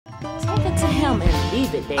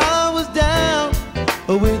believe it, Dad. I was down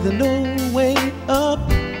with no way up,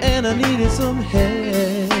 and I needed some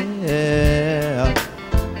help.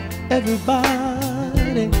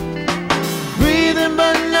 Everybody breathing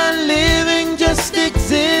but not living, just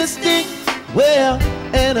existing. Well,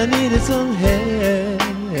 and I needed some help.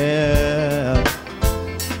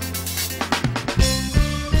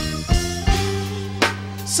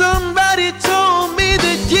 Somebody told me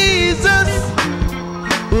that Jesus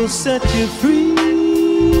will set you free.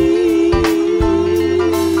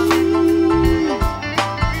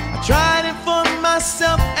 I tried it for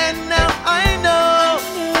myself, and now I know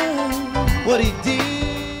what he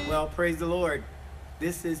did. Well, praise the Lord.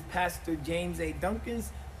 This is Pastor James A.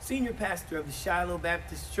 Duncans, Senior Pastor of the Shiloh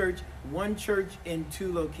Baptist Church, one church in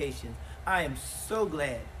 2 locations. I am so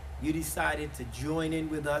glad you decided to join in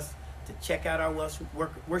with us, to check out our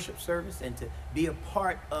worship service, and to be a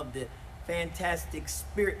part of the fantastic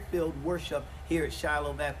spirit-filled worship here at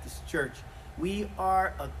Shiloh Baptist Church. We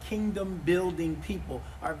are a kingdom-building people.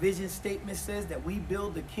 Our vision statement says that we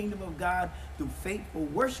build the kingdom of God through faithful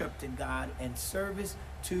worship to God and service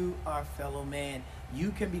to our fellow man.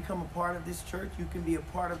 You can become a part of this church. You can be a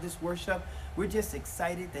part of this worship. We're just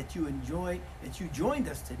excited that you joined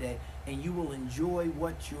us today, and you will enjoy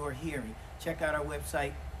what you're hearing. Check out our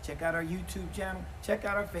website, check out our YouTube channel, check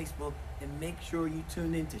out our Facebook, and make sure you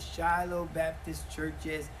tune in to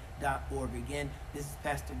ShilohBaptistChurches.org. Again, this is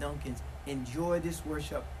Pastor Duncans. Enjoy this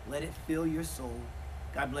worship. Let it fill your soul.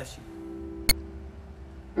 God bless you.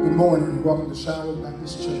 Good morning and welcome to Shiloh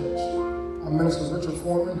Baptist Church. I'm Minister Richard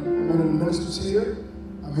Foreman. I'm one of the ministers here.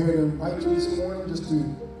 I'm here to invite you this morning just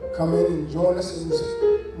to come in and join us in this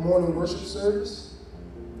morning worship service.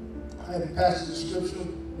 I have a passage of scripture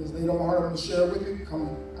that's laid on my heart I want to share with you,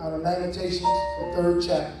 coming out of Lamentations, the 3rd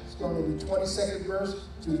chapter, starting in the 22nd verse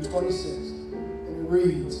to the 26th. And it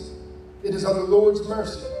reads, "It is of the Lord's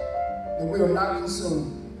mercy that we are not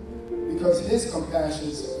consumed, because his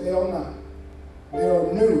compassions fail not. They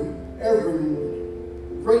are new every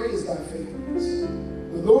morning. Great is thy faithfulness.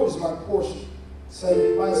 The Lord is my portion,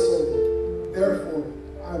 saving my soul. Therefore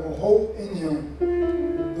I will hope in him.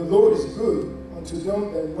 The Lord is good unto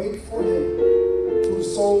them that wait for him, to the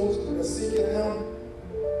souls that seek him.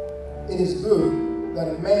 It is good that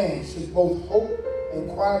a man should both hope and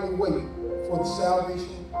quietly wait for the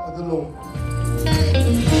salvation of the Lord."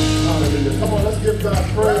 Hallelujah. Come on, let's give God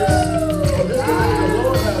praise. For this is the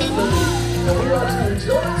Lord has made, and we are to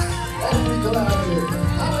rejoice and be glad in it.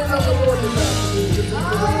 How many know the Lord is after you? Just this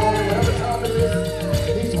morning, whatever time it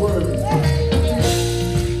is, he's worthy.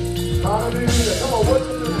 Hallelujah. Come on,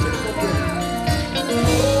 worship the Jesus.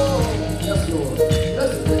 Oh, yes, Lord.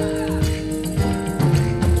 Listen.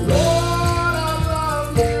 Lord,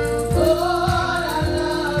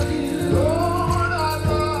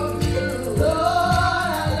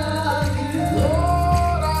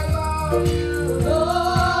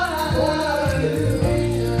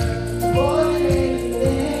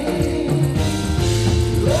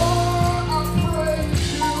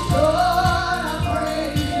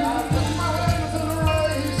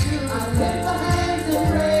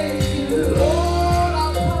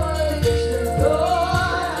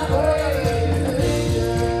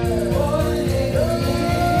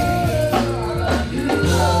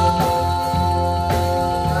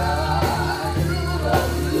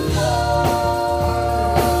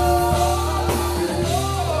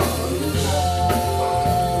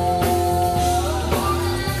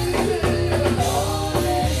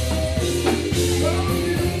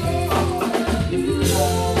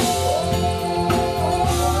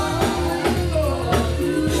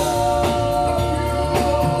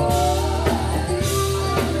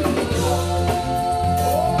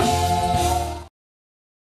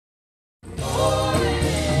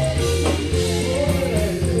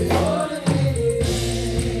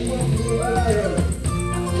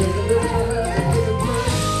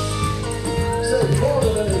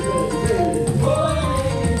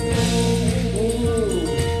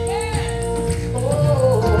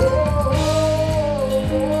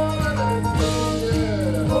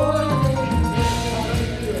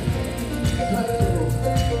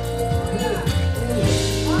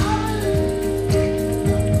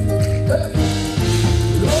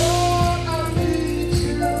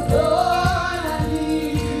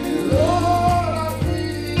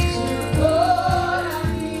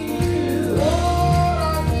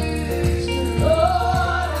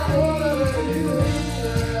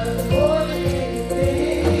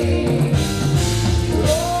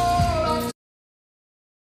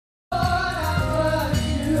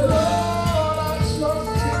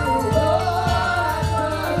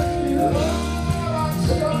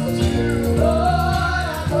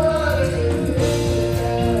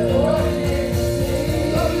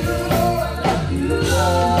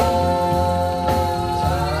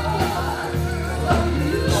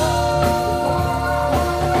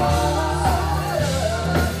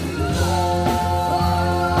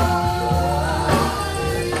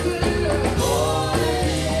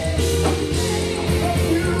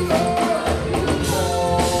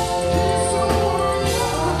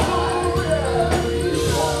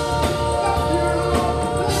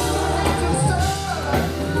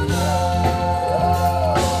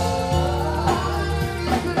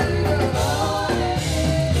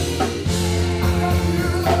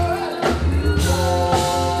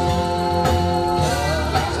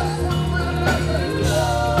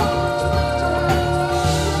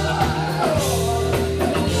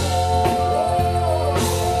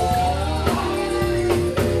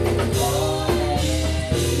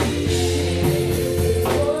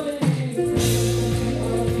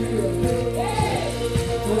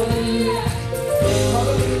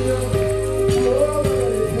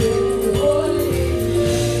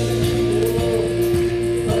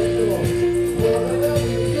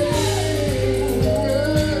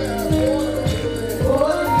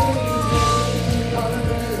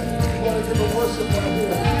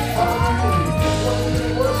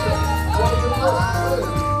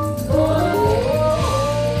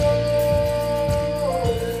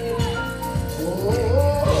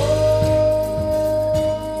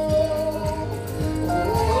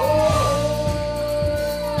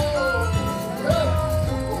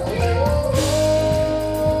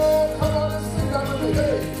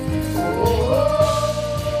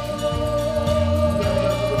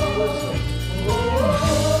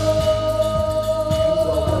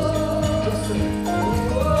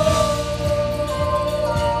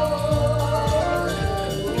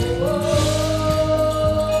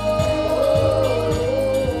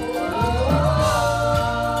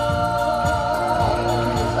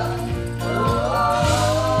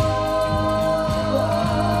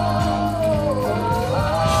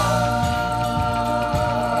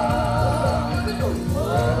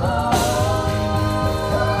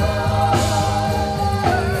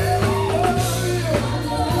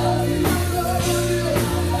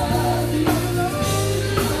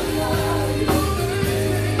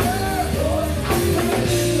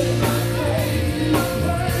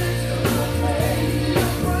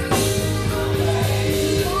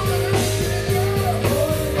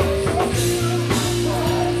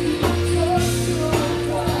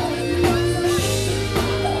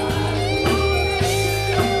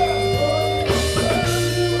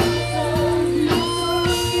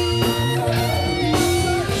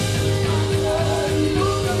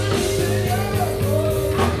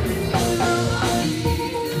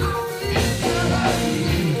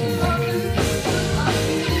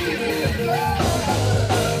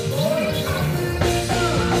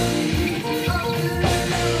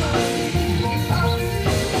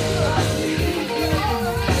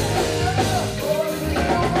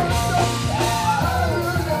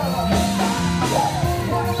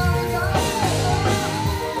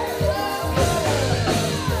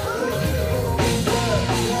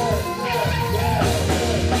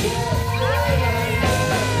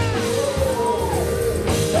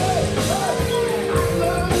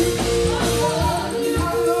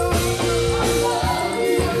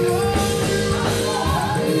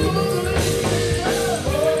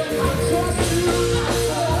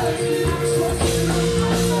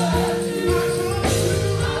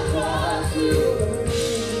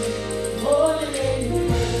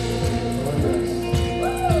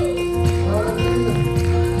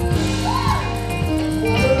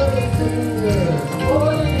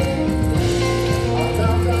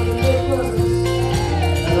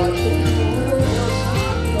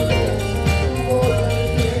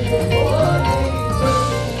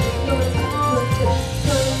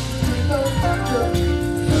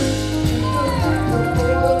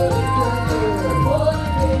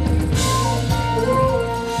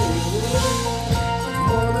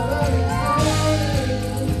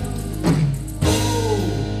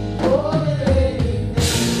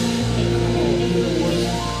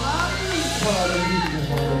 Good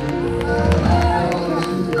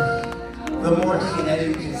morning, and as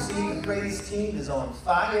you can see, the praise team is on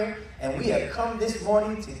fire, and we have come this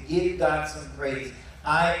morning to give God some praise.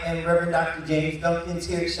 I am Reverend Dr. James Dunkins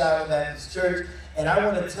here at Shiloh Baptist Church, and I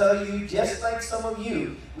want to tell you, just like some of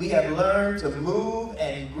you, we have learned to move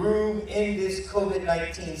and groove in this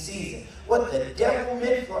COVID-19 season. What the devil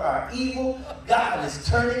meant for our evil, God is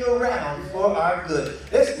turning around for our good.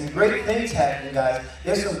 There's some great things happening, guys.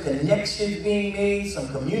 There's some connections being made, some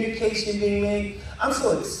communication being made. I'm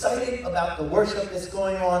so excited about the worship that's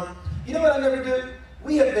going on. You know what I never do?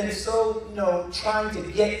 We have been so, trying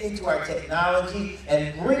to get into our technology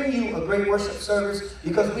and bring you a great worship service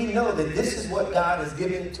because we know that this is what God has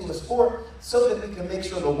given it to us for, so that we can make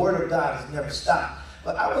sure the Word of God has never stopped.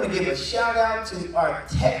 But I want to give a shout out to our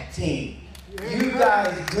tech team. You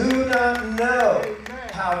guys do not know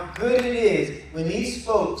how good it is when these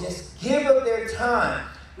folks just give up their time.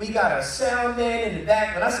 We got our sound man in the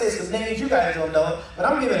back. When I say some names, you guys don't know, but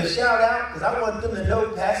I'm giving a shout out because I want them to know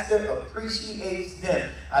Pastor appreciates them.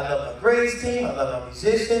 I love my praise team, I love my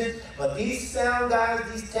musicians, but these sound guys,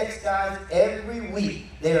 these text guys, every week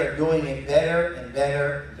they are doing it better and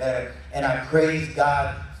better and better, and I praise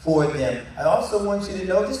God for them. I also want you to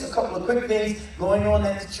know just a couple of quick things going on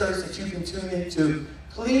at the church that you can tune into.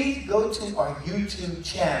 Please go to our YouTube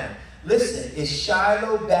channel. Listen, it's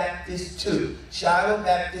Shiloh Baptist 2, Shiloh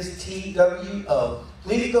Baptist TWO.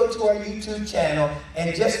 Please go to our YouTube channel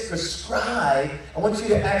and just prescribe. I want you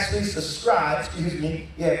to actually subscribe,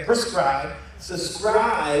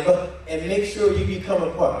 subscribe, and make sure you become a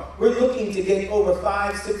part. We're looking to get over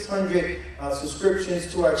 500-600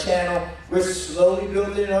 subscriptions to our channel. We're slowly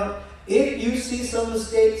building it up. If you see some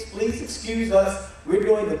mistakes, please excuse us. We're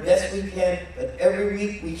doing the best we can, but every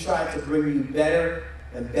week we try to bring you better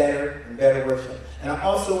and better and better worship. And I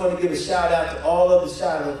also want to give a shout out to all of the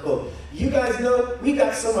Shiloh folks. You guys know we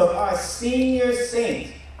got some of our senior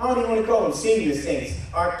saints. I don't even want to call them senior saints.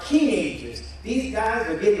 Our teenagers. These guys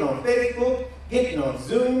are getting on Facebook, getting on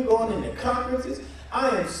Zoom, going into conferences. I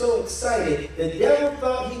am so excited. The devil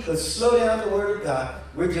thought he could slow down the Word of God.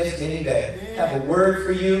 We're just getting better. Have a word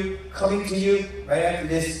for you, coming to you right after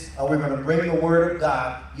this. We're going to bring the Word of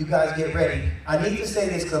God. You guys get ready. I need to say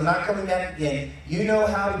this because I'm not coming back again. You know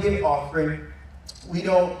how to give offering. We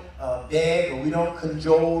don't beg or we don't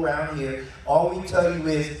cajole around here. All we tell you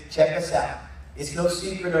is check us out. It's no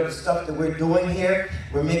secret of the stuff that we're doing here.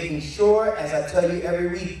 We're making sure, as I tell you every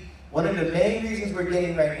week, one of the main reasons we're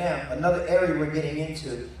getting right now, another area we're getting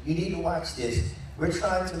into, you need to watch this. We're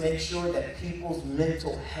trying to make sure that people's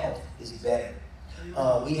mental health is better.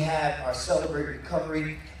 We have our Celebrate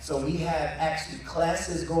Recovery, so we have actually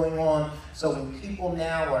classes going on. So when people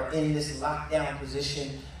now are in this lockdown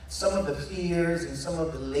position, some of the fears and some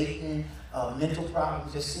of the latent mental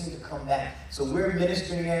problems just seem to come back. So we're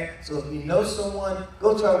ministering there. So if you know someone,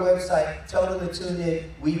 go to our website, tell them to tune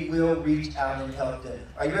in. We will reach out and help them.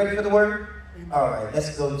 Are you ready for the Word? All right,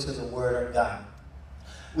 let's go to the Word of God.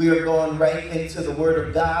 We are going right into the Word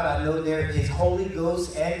of God. I know there is Holy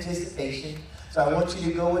Ghost anticipation. So I want you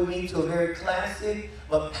to go with me to a very classic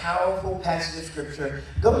but powerful passage of Scripture.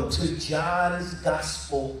 Go to John's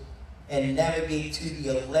Gospel and navigate to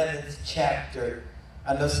the 11th chapter.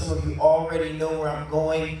 I know some of you already know where I'm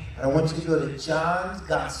going, but I want you to go to John's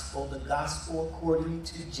Gospel, the Gospel according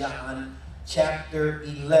to John, chapter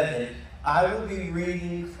 11. I will be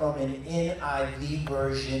reading from an NIV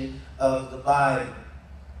version of the Bible.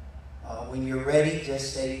 When you're ready,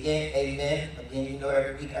 just say amen. Again, you know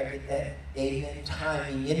every week I get that amen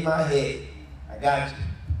timing in my head. I got you.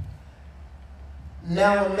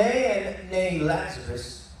 Now a man named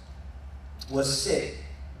Lazarus was sick.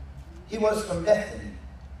 He was from Bethany,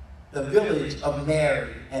 the village of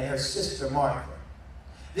Mary and her sister Martha.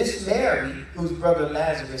 This Mary, whose brother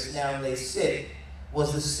Lazarus now lay sick,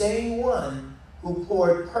 was the same one who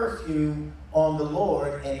poured perfume on the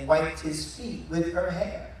Lord and wiped his feet with her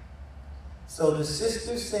hair. So the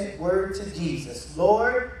sister sent word to Jesus,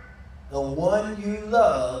 Lord, the one you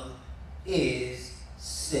love is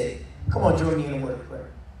sick. Come on, join me in a word of prayer.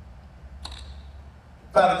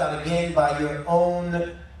 Father God, again, by your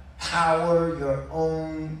own power, your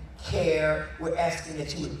own care, we're asking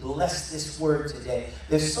that you would bless this word today.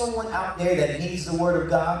 There's someone out there that needs the Word of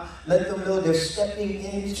God. Let them know they're stepping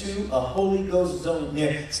into a Holy Ghost zone.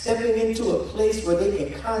 They're stepping into a place where they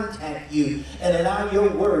can contact you and allow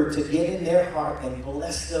your Word to get in their heart and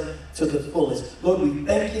bless them to the fullest. Lord, we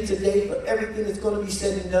thank you today for everything that's going to be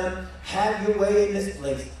said and done. Have your way in this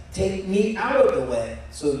place. Take me out of the way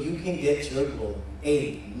so you can get your glory.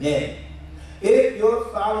 Amen. If you're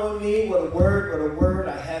following me, what a word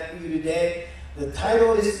I have for you today. The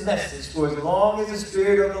title of this message, for as long as the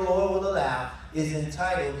Spirit of the Lord will allow, is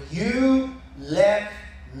entitled, You Left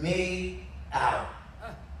Me Out.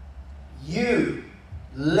 You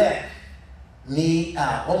left me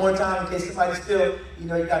out. One more time in case somebody's still, you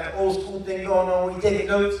got the old school thing going on when you taking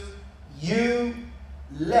notes. You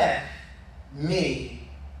left me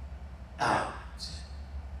out.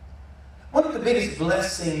 One of the biggest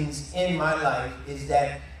blessings in my life is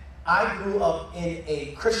that I grew up in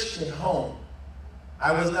a Christian home.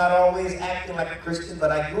 I was not always acting like a Christian,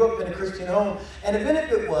 but I grew up in a Christian home. And the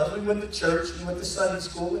benefit was, we went to church, we went to Sunday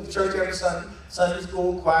school, we went to church every Sunday, Sunday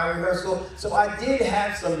school, choir rehearsal. So I did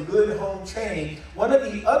have some good home training. One of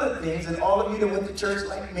the other things, and all of you that went to church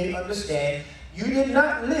like me understand, you did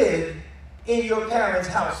not live in your parents'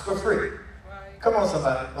 house for free. Come on,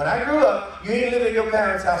 somebody. When I grew up, you didn't live in your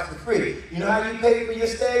parents' house for free. You know how you paid for your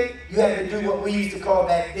stay? You had to do what we used to call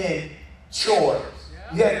back then chores.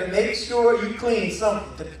 You had to make sure you cleaned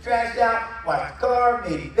something, took the trash out, washed the car,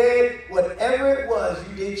 made the bed, whatever it was,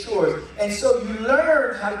 you did chores. And so you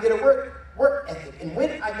learned how to get a work ethic. And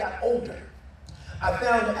when I got older, I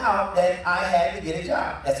found out that I had to get a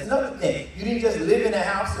job. That's another thing. You didn't just live in a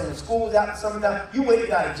house and when school was out in summertime, you went and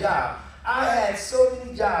got a job. I had so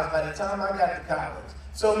many jobs by the time I got to college.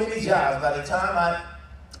 So many jobs by the time I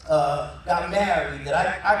got married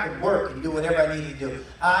that I could work and do whatever I needed to do.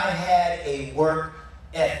 I had a work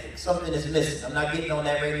ethic. Something is missing. I'm not getting on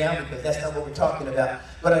that right now because that's not what we're talking about.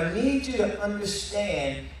 But I need you to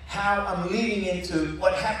understand how I'm leading into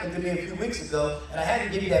what happened to me a few weeks ago, and I had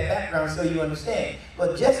to give you that background so you understand.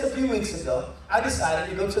 But just a few weeks ago, I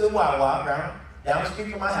decided to go to the Wawa down the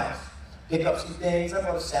street from my house, pick up some things. I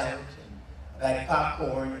bought a sandwich and a bag of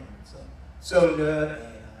popcorn and some soda, and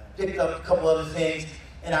I picked up a couple other things.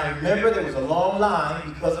 And I remember there was a long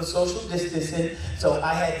line because of social distancing, so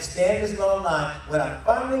I had to stand this long line. When I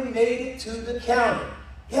finally made it to the counter,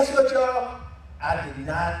 guess what, y'all? I did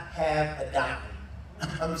not have a dime.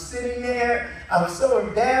 I'm sitting there, I'm so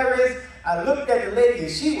embarrassed. I looked at the lady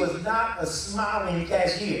and she was not a smiling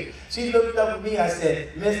cashier. She looked up at me, I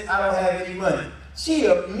said, Miss, I don't have any money. She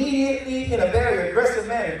immediately, in a very aggressive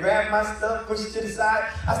manner, grabbed my stuff, pushed it to the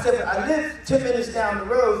side. I said, I live 10 minutes down the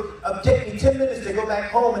road. It'll take me 10 minutes to go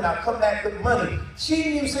back home and I'll come back with money. She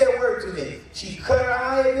didn't even say a word to me. She cut her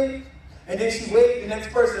eye at me and then she waved the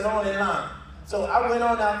next person on in line. So I went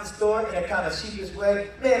on out the store in a kind of sheepish way.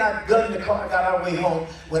 Man, I gunned the car, got our way home.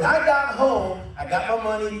 When I got home, I got my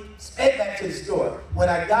money, sped back to the store. When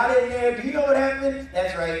I got in there, do you know what happened?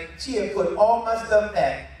 That's right, she had put all my stuff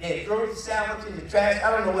back. They had thrown the sandwich in the trash.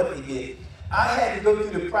 I don't know what they did. I had to go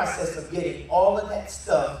through the process of getting all of that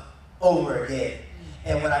stuff over again.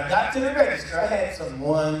 And when I got to the register, I had some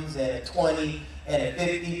ones and a 20 and a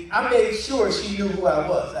 50. I made sure she knew who I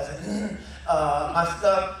was. I said, my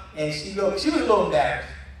stuff, and she was a little embarrassed.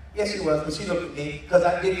 Yes, she was, but she looked at me, because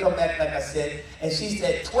I did come back, like I said, and she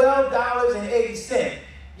said, $12.80.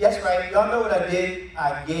 Yes, right, y'all know what I did?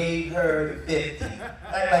 I gave her the 50.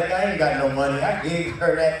 Like I ain't got no money, I gave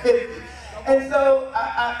her that 50. And so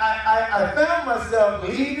I found myself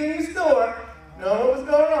leaving the store, know what was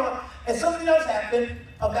going on, and something else happened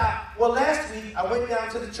last week, I went down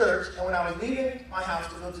to the church, and when I was leaving my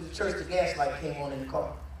house to go to the church, the gas light came on in the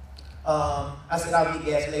car. I said, I'll get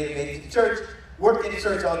gas later, made it to the church, worked at the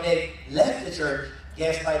church all day, left the church,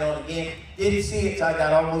 gas light on again, didn't see it till I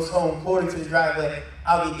got almost home, pulled into the driveway,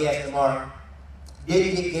 I'll get gas tomorrow.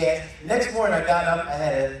 Didn't get gas. Next morning I got up, I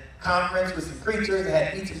had a conference with some preachers, I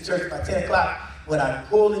had to be to the church by 10 o'clock. When I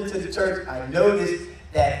pulled into the church, I noticed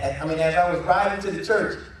that, as I was riding to the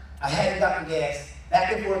church, I hadn't gotten gas,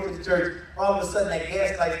 back and forth to the church, all of a sudden that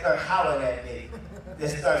gas light started hollering at me. They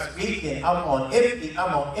start speaking, I'm on empty.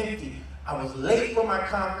 I was late for my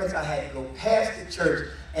conference, I had to go past the church,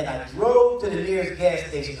 and I drove to the nearest gas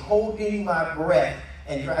station, holding my breath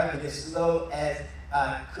and driving as slow as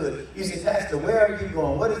I could. You say, Pastor, where are you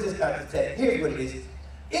going? What does this got to say? Here's what it is.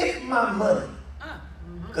 If my money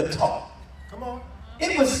could talk, Come on.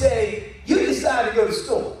 it would say, you decide to go to the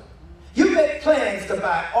store. You make plans to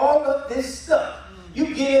buy all of this stuff.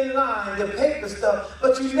 You get in line to pay for stuff,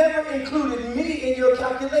 but you never included me in your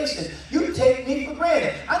calculations. You take me for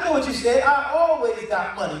granted. I know what you said. I always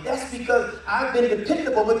got money. That's because I've been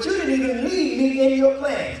dependable, but you didn't even leave me in your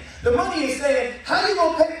plans. The money is saying, how you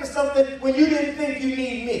going to pay for something when you didn't think you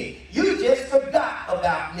need me? You just forgot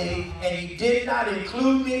about me, and you did not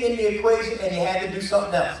include me in the equation, and you had to do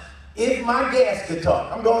something else. If my gas could talk,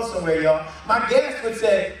 I'm going somewhere, y'all. My gas would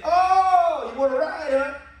say, oh, you want to ride,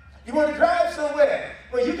 huh? You want to drive somewhere?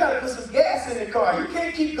 well, you got to put some gas in the car. You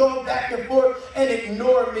can't keep going back and forth and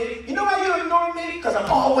ignore me. You know why you ignore me? Because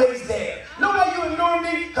I'm always there. You know why you ignore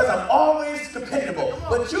me? Because I'm always dependable.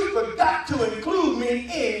 But you forgot to include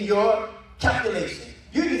me in your calculation.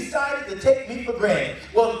 You decided to take me for granted.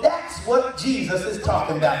 Well, that's what Jesus is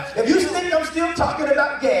talking about. If you think I'm still talking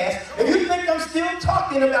about gas, if you think I'm still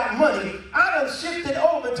talking about money, I done shifted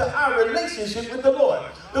over to our relationship with the Lord.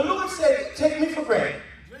 The Lord said, take me for granted.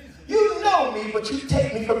 You know me, but you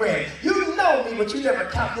take me for granted. You know me, but you never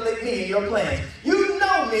calculate me in your plans. You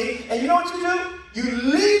know me, and you know what you do? You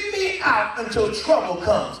leave me out until trouble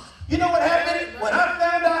comes. You know what happened? When I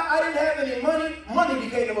found out I didn't have any money, money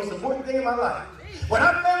became the most important thing in my life. When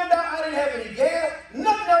I found out I didn't have any gas,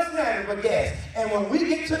 nothing else mattered but gas. And when we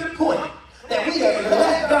get to the point that we have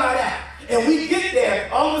let God out, and we get there,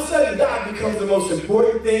 all of a sudden God becomes the most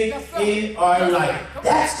important thing in our life.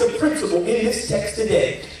 That's the principle in this text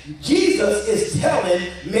today. Jesus is telling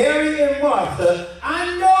Mary and Martha,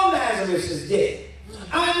 I know Lazarus is dead.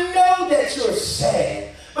 I know that you're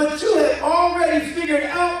sad. But you have already figured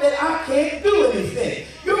out that I can't do anything.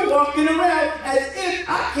 You're walking around as if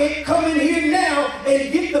I can't come in here now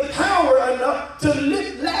and get the power enough to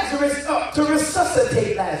lift Lazarus up, to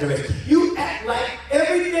resuscitate Lazarus. You act like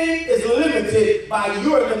everything is limited by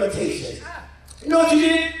your limitations. You know what you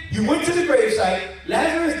did? You went to the gravesite,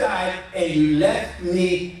 Lazarus died, and you left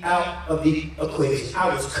me out of the equation.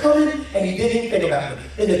 I was coming, and you didn't even think about me.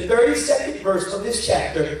 In the 32nd verse of this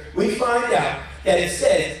chapter, we find out that it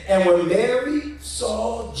says, and when Mary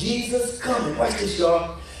saw Jesus coming, watch this,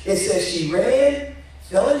 y'all. It says she ran,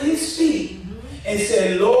 fell at his feet, and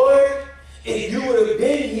said, Lord, if you would have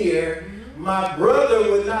been here, my brother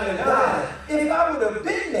would not have died. If I would have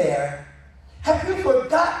been there, have you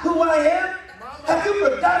forgot who I am? Have you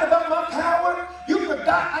forgot about my power? You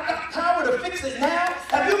forgot I got power to fix it now?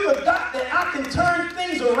 Have you forgot that I can turn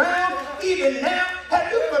things around even now?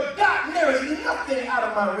 Have you forgotten there is nothing out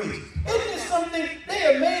of my reach? Isn't it something? They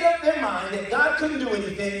had made up their mind that God couldn't do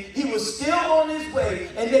anything. He was still on his way,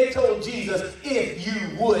 and they told Jesus, if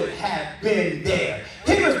you would have been there.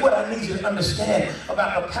 Here's what I need you to understand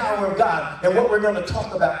about the power of God and what we're going to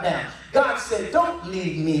talk about now. God said, don't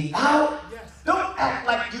leave me out. Don't act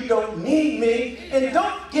like you don't need me, and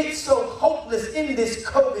don't get so hopeless in this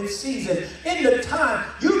COVID season. In the time,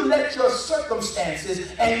 you let your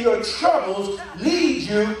circumstances and your troubles lead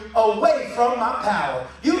you away from my power.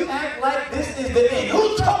 You act like this is the end.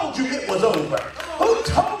 Who told you it was over? Who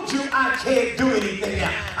told you I can't do anything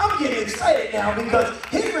now? I'm getting excited now because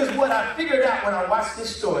here is what I figured out when I watched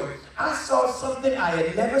this story. I saw something I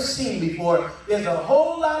had never seen before. There's a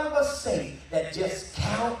whole lot of us saints that just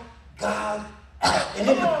count God out. And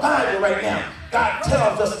in the Bible right now, God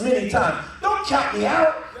tells us many times, don't count me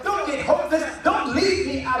out. Don't get hopeless. Don't leave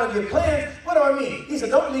me out of your plans. What do I mean? He said,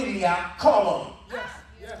 don't leave me out. Call on me.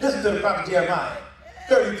 Listen to the prophet Jeremiah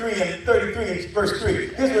 33 and verse 3.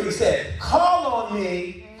 Here's what he said. Call on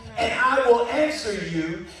me, and I will answer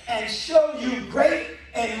you and show you great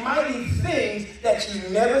and mighty things that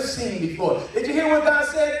you've never seen before. Did you hear what God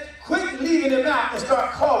said? Quit leaving him out and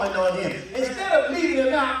start calling on him. Instead of leaving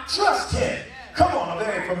him out, trust him. Come on, a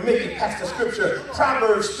very familiar passage of scripture.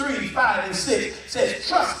 Proverbs 3, 5, and 6 says,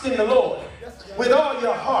 trust in the Lord with all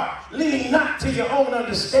your heart. Lean not to your own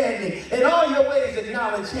understanding. In all your ways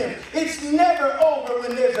acknowledge him. It's never over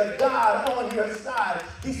when there's a God on your side.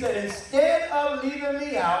 He said, instead of leaving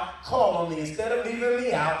me out, call on me. Instead of leaving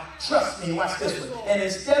me out, trust me. Watch this one. And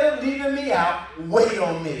instead of leaving me out, wait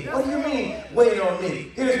on me. What do you mean, wait on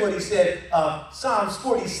me? Here's what he said, Psalms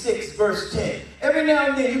 46, verse 10. Every now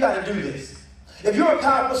and then, you got to do this. If you're a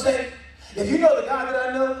powerful saint, if you know the God that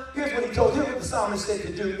I know, here's what he told you, what the psalmist said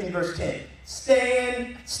to do in verse 10.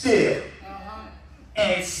 Stand still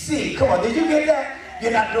and see. Come on, did you get that?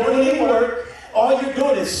 You're not doing any work. All you're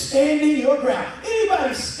doing is standing your ground.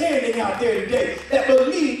 Anybody standing out there today that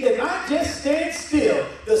believe if I just stand still,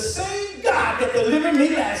 the same God that delivered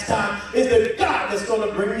me last time is the God that's going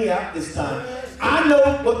to bring me out this time. I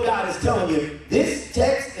know what God is telling you. This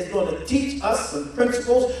text is going to teach us some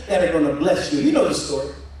principles that are going to bless you. You know the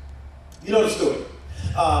story. You know the story.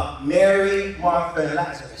 Mary, Martha, and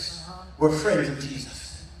Lazarus were friends of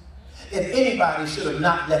Jesus. If anybody should have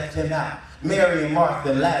not left him out, Mary and Martha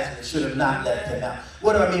and Lazarus should have not left him out.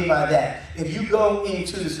 What do I mean by that? If you go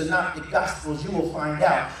into the Synoptic Gospels, you will find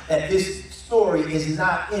out that this story is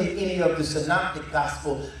not in any of the Synoptic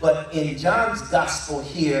Gospel, but in John's Gospel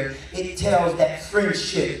here, it tells that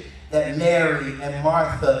friendship that Mary and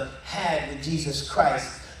Martha had with Jesus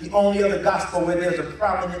Christ. The only other gospel where there's a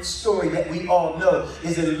prominent story that we all know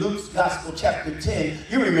is in Luke's gospel chapter 10.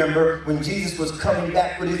 You remember when Jesus was coming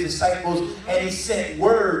back with his disciples and he sent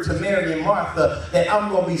word to Mary and Martha that I'm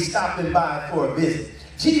going to be stopping by for a visit.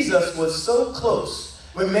 Jesus was so close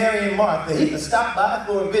with Mary and Martha, he could stop by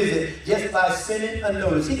for a visit just by sending a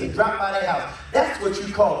notice. He could drop by their house. That's what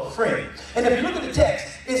you call a friend. And if you look at the text,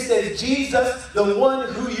 it says, Jesus, the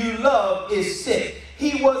one who you love, is sick.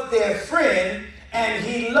 He was their friend, and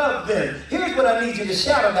he loved them. Here's what I need you to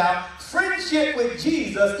shout about. Friendship with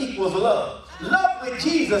Jesus equals love. Love with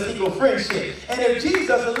Jesus equals friendship. And if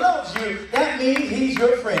Jesus loves you, that means he's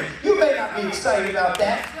your friend. You may not be excited about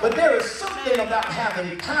that, but there is something about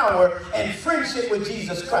having power and friendship with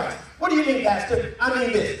Jesus Christ. What do you mean, Pastor? I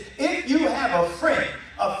mean this. If you have a friend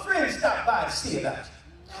stops by to see about you.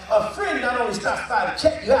 A friend not only stops by to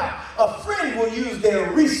check you out, a friend will use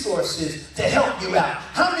their resources to help you out.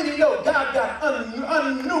 How many know God got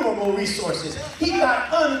innumerable resources? He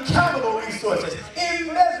got uncountable resources,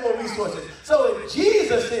 immeasurable resources. So if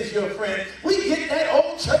Jesus is your friend, we get that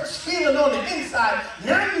old church feeling on the inside.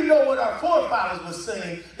 Now you know what our forefathers were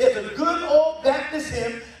singing. There's a good old Baptist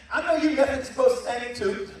hymn. I know you Methodist folks sang it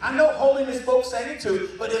too. I know Holiness folks sang it too.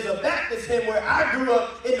 But there's a Baptist hymn where I grew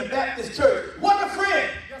up in the Baptist church. What a friend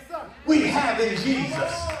we have in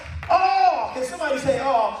Jesus. Oh, can somebody say,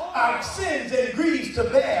 oh, our sins and griefs to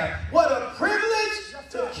bear. What a privilege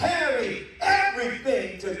to carry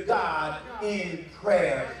everything to God in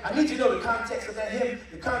prayer. I need you to know the context of that hymn.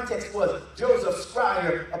 The context was Joseph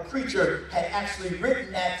Scryer, a preacher, had actually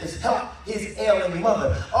written that to help his ailing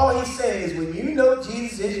mother. All he's saying is when you know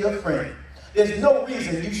Jesus is your friend, there's no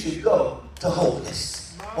reason you should go to hopeless.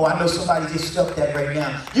 Oh, I know somebody just stuck that right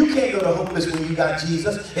now. You can't go to hopeless when you got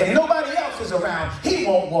Jesus. If nobody else is around, he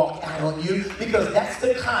won't walk out on you because that's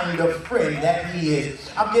the kind of friend that he is.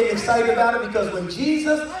 I'm getting excited about it because when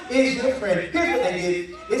Jesus is your friend, here's what they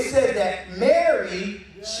did. It says that Mary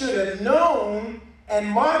should have known and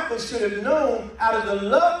Martha should have known out of the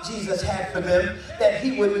love Jesus had for them that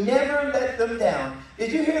he would never let them down.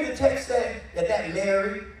 Did you hear the text say that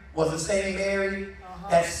Mary was the same Mary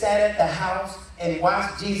that sat at the house and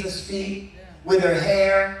washed Jesus' feet with her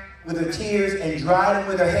hair, with her tears, and dried them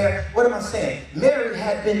with her hair? What am I saying? Mary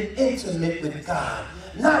had been intimate with God.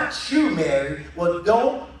 Not you, Mary. Well,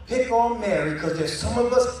 don't pick on Mary because there's some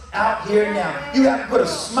of us out here now. You have put a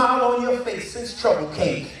smile on your face since trouble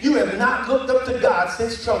came. You have not looked up to God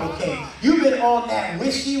since trouble came. You've been on that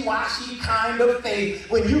wishy-washy kind of faith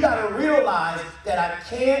when you got to realize that I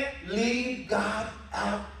can't leave God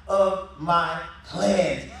out of my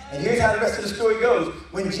plans. And here's how the rest of the story goes.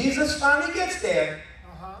 When Jesus finally gets there,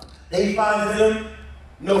 they find him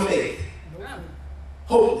no faith,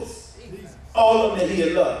 hopeless. All of them that he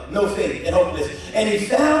had loved, no faith and hopeless. And he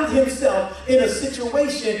found himself in a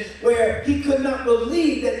situation where he could not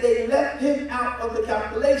believe that they left him out of the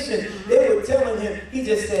calculation. They were telling him, he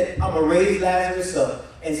just said, I'm going to raise Lazarus up.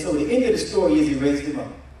 And so the end of the story is he raised him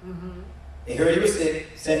up. They heard he was sick,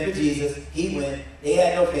 sent for Jesus, he went, they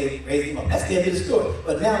had no faith, raised him up. That's the end of the story.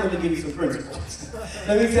 But now let me give you some principles.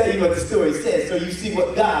 Let me tell you what the story says so you see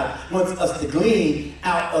what God wants us to glean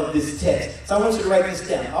out of this text. So I want you to write this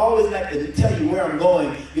down. I always like to tell you where I'm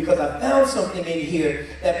going because I found something in here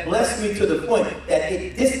that blessed me to the point that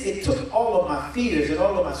it took all of my fears and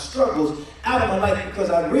all of my struggles out of my life because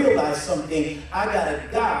I realized something. I got a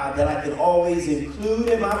God that I can always include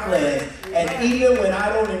in my plans. And even when I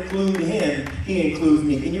don't include him, he includes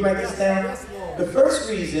me. Can you write this down? The first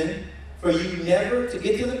reason for you never to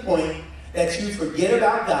get to the point that you forget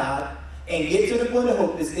about God and get to the point of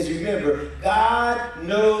hope is remember, God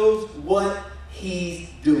knows what he's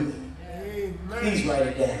doing. Amen. Please write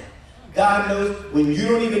it down. God knows when you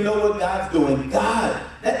don't even know what God's doing. God,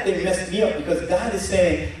 that thing messed me up because God is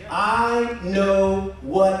saying, I know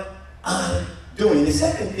what I'm doing. The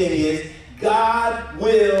second thing is, God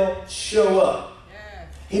will show up.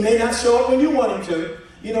 He may not show up when you want him to.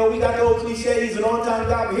 You know, we got the old cliche, he's an on-time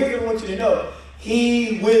God, but here's what I want you to know.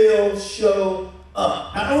 He will show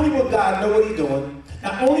up. Not only will God know what he's doing,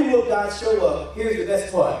 not only will God show up, here's the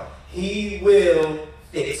best part. He will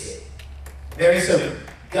fix it. Very simple.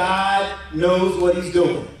 God knows what he's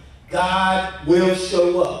doing. God will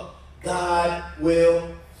show up. God will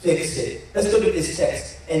fix it. Let's look at this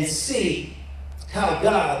text and see how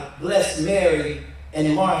God blessed Mary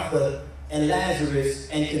and Martha and Lazarus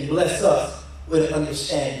and can bless us with an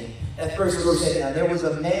understanding. That first verse said, now there was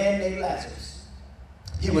a man named Lazarus.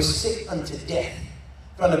 He was sick unto death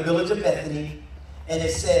from the village of Bethany. And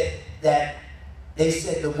it said that they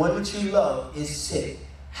said the one that you love is sick.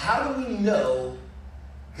 How do we know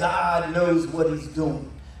God knows what he's doing?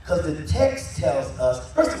 Because the text tells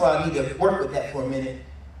us, first of all, I need to work with that for a minute.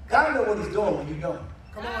 God knows what he's doing when you don't.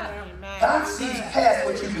 Come on now. God sees past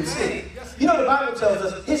what you can see. You know, the Bible tells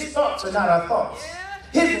us his thoughts are not our thoughts.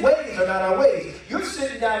 His ways are not our ways. You're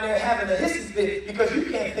sitting down there having a hissy fit because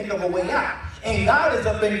you can't think of a way out. And God is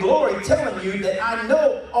up in glory telling you that I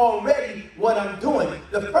know already what I'm doing.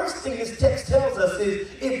 The first thing this text tells us is,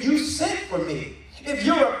 if you sent for me, if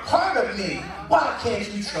you're a part of me, why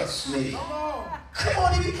can't you trust me? Come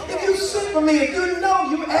on, if you sent for me, if you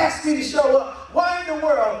know you asked me to show up, why in the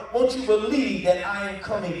world won't you believe that I am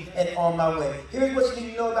coming and on my way? Here's what you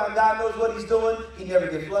need to know about God knows what he's doing. He never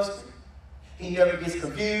gets flustered. He never gets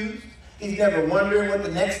confused. He's never wondering what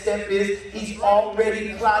the next step is. He's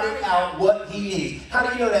already plotted out what he needs. How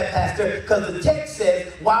do you know that, Pastor? Because the text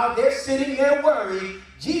says, while they're sitting there worried,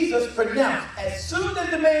 Jesus pronounced, as soon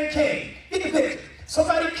as the man came, get the picture.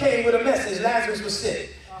 Somebody came with a message, Lazarus was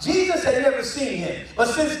sick. Jesus had never seen him. But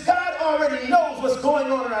since God already knows what's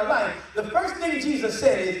going on in our life, the first thing Jesus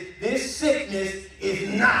said is, this sickness is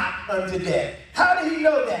not unto death. How did he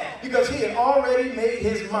know that? Because he had already made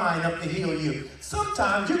his mind up to heal you.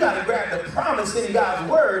 Sometimes you got to grab the promise in God's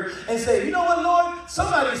word and say, you know what, Lord?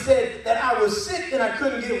 Somebody said that I was sick and I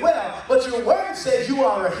couldn't get well, but your word says you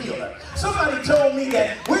are a healer. Somebody told me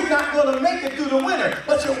that we're not going to make it through the winter,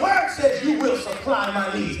 but your word says you will supply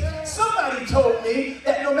my needs. Somebody told me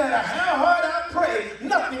that no matter how hard I pray,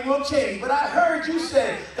 nothing will change. But I heard you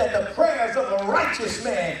say that the prayers of a righteous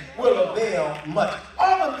man will avail much.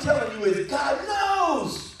 All I'm telling you is God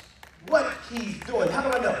knows what he's doing. How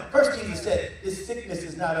do I know? First, Jesus said, this sickness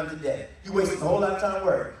is not unto death. You wasted a whole lot of time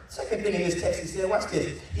worrying. Second thing in this text, he said, watch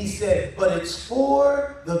this. He said, but it's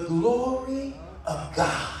for the glory of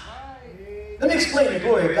God. Let me explain the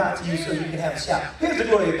glory of God to you so you can have a shout. Here's the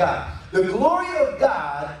glory of God. The glory of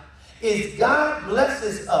God is God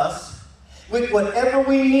blesses us with whatever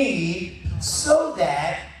we need so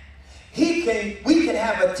that we can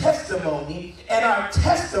have a testimony, and our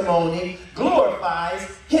testimony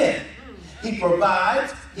glorifies him. He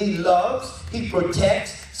provides, he loves, he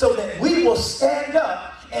protects, so that we will stand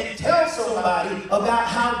up and tell somebody about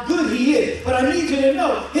how good he is. But I need you to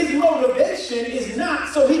know, his motivation is not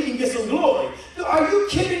so he can get some glory. Are you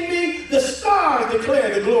kidding me? The stars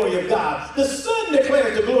declare the glory of God. The sun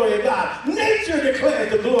declares the glory of God. Nature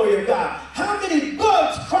declares the glory of God. How many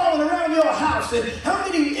bugs crawling around your house, and how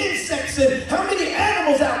many insects and how many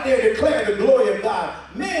animals out there declare the glory of God?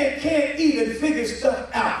 Man can't even figure stuff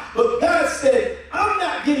out. But God said, I'm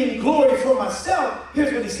not getting glory for myself.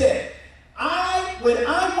 Here's what he said. When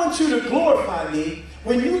I want you to glorify me,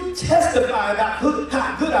 when you testify about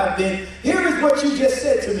how good I've been, here is what you just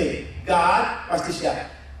said to me. God, watch this shot.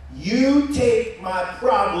 You take my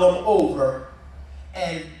problem over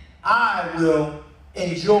and I will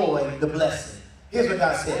enjoy the blessing. Here's what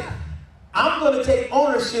God said. I'm going to take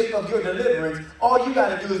ownership of your deliverance. All you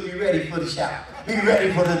got to do is be ready for the shout. Be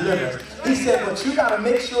ready for the deliverance. He said, but you got to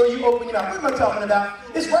make sure you open your mouth. What am I talking about?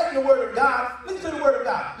 It's right in the word of God. Listen to the word of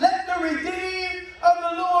God. Let the redeemed of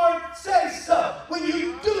the Lord say so. When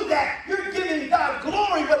you do that, you're giving God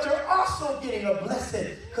glory, but you're also getting a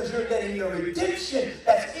blessing because you're letting your redemption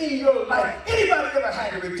that's in your life. Anybody ever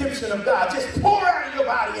had the redemption of God just pour out of your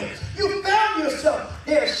body, and you found yourself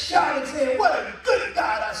there shouting, saying, what a good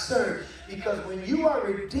God I serve. Because when you are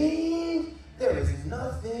redeemed, there is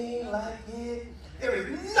nothing like it. There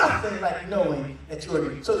is nothing like knowing that you're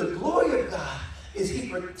redeemed. So the glory of God is he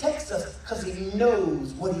protects us because he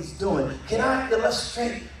knows what he's doing. Can I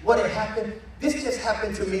illustrate what had happened? This just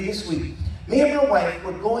happened to me this week. Me and my wife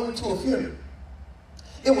were going to a funeral.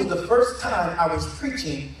 It was the first time I was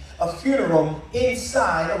preaching a funeral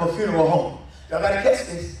inside of a funeral home. Y'all got to catch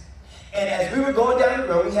this. And as we were going down the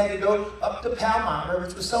road, we had to go up to Palmyra,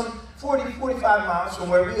 which was some 40, 45 miles from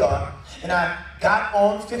where we are. And I got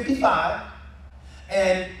on 55.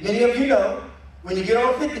 And many of you know, when you get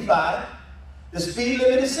on 55, the speed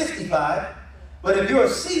limit is 65. But if you're a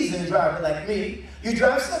seasoned driver like me, you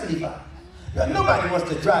drive 75. Now, nobody wants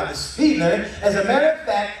to drive the speed limit. As a matter of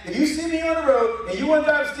fact, if you see me on the road and you want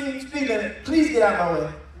to drive the speed limit, please get out my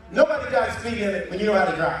way. Nobody drives the speed limit when you know how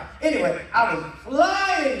to drive. Anyway, I was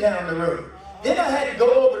flying down the road. Then I had to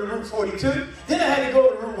go over to Route 42. Then I had to go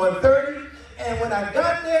to Route 130. And when I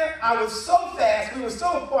got there, I was so fast. We were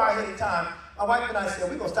so far ahead of time. My wife and I said,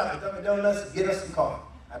 we're going to stop at Dunkin' Donuts and get us some coffee.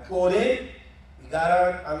 I pulled in. We got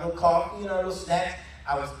our little coffee and our little snacks.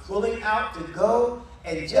 I was pulling out to go.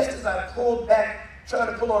 And just as I pulled back,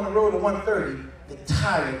 trying to pull on the road to 130, the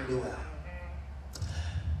tire blew out.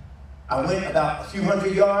 I went about a few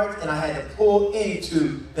hundred yards and I had to pull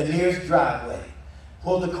into the nearest driveway.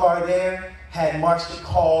 Pulled the car there, had Marshall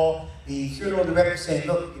call the funeral director saying,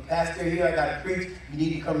 look, your pastor here, I got to preach. You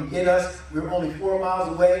need to come get us. We were only 4 miles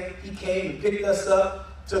away. He came and picked us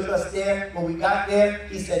up, took us there. When we got there,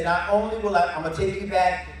 he said, not only will I'm going to take you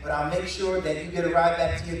back, but I'll make sure that you get a ride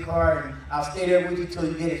back to your car, and I'll stay there with you till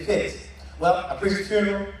you get it fixed. Well, I preached the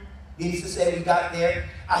funeral. Needless to say, we got there.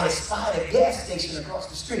 I had spied a gas station across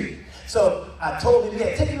the street. So I told him,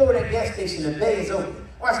 yeah, take me over to that gas station. The bay is open.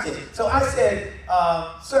 Watch this. So I said,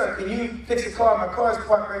 sir, can you fix the car? My car's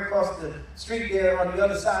parked right across the street there on the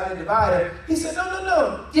other side of the divider. He said,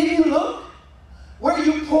 no. Didn't you look? Where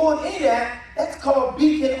you pulled in at, that's called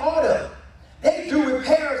Beacon Auto. They do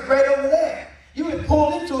repairs right over there. You had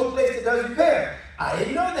pulled into a place that does repair. I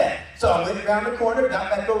didn't know that. So I went around the corner,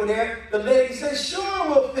 got back over there. The lady said, sure,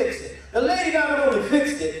 we'll fix it. The lady not only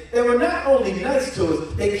fixed it, they were not only nice to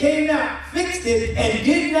us, they came out, fixed it, and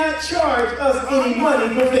did not charge us any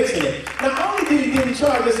money for fixing it. Not only did he didn't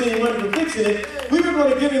charge us any money for fixing it, we were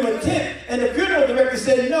going to give him a tip. And the funeral director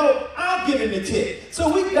said, no, I'll give him the tip.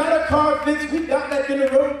 So we got our car fixed, we got back in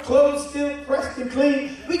the road, clothes still pressed and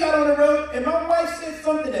clean. We got on the road, and my wife said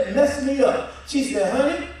something that messed me up. She said,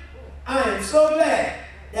 honey, I am so glad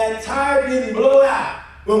that tire didn't blow out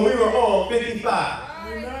when we were on 55.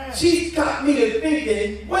 She got me to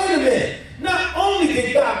thinking, wait a minute, not only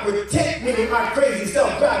did God protect me with my crazy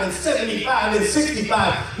self driving 75 and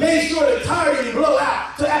 65, made sure the tire didn't blow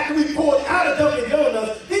out, so after we pulled out of Dunkin'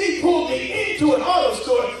 Donuts, then he pulled me into an auto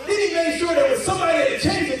store, then he made sure there was somebody that had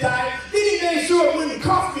changed the tire, then he made sure it wouldn't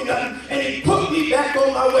cost me nothing, and he put me back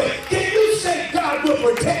on my way. Can you say God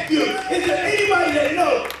will protect you? Is there anybody that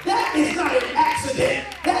knows that is not an accident?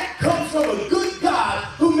 That comes from a good God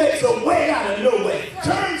who makes a way out of no way.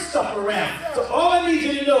 Turn stuff around. So all I need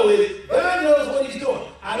you to know is God knows what he's doing.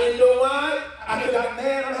 I didn't know why. I could have got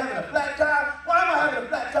mad. I'm having a flat tire. Why am I having a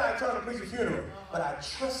flat tire trying to preach a funeral? But I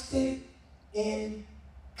trusted in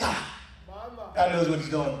God. God knows what he's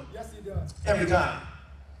doing. Yes, he does. Every time.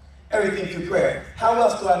 Everything through prayer. How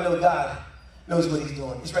else do I know God knows what he's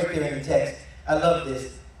doing? It's right there in the text. I love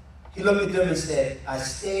this. He looked at them and said, I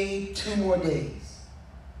stayed 2 more days.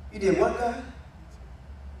 You did what, God?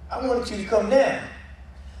 I wanted you to come now.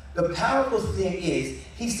 The powerful thing is,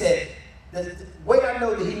 he said, the way I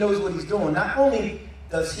know that he knows what he's doing, not only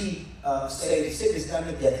does he say sickness, not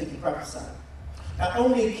to death, he can prophesy. Not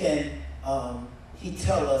only can he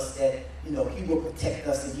tell us that, he will protect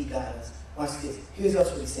us and he got us. Watch this. Here's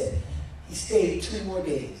else what he said. He stayed 2 more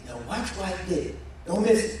days. Now watch why he did it. Don't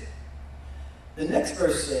miss it. The next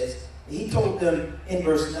verse says, he told them in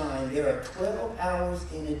verse 9, there are 12 hours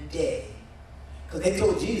in a day. Because they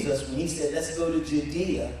told Jesus when he said, let's go to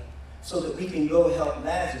Judea so that we can go help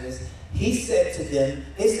Lazarus. He said to them,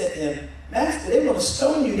 they said to him, Master, they want to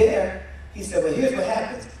stone you there. He said, well, here's what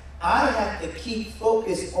happens. I have to keep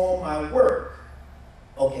focused on my work.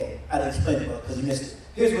 Okay, I didn't explain it well because you missed it.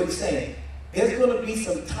 Here's what he's saying. There's going to be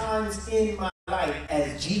some times in my life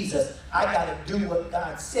as Jesus, I got to do what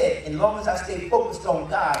God said. And as long as I stay focused on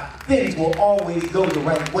God, things will always go the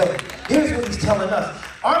right way. Here's what he's telling us.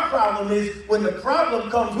 Our problem is when the problem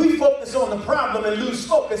comes, we focus on the problem and lose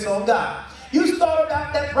focus on God. You thought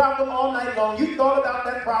about that problem all night long. You thought about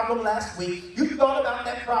that problem last week. You thought about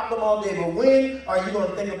that problem all day. But when are you going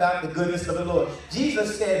to think about the goodness of the Lord?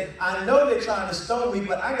 Jesus said, I know they're trying to stone me,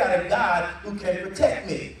 but I got a God who can protect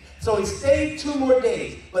me. So he stayed 2 more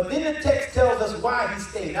days. But then the text tells us why he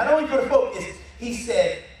stayed. Not only for the focus, he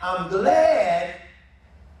said, I'm glad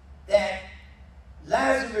that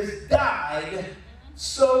Lazarus died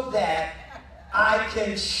so that I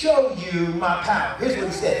can show you my power. Here's what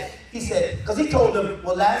he said. He said, because he told them,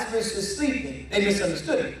 well, Lazarus is sleeping. They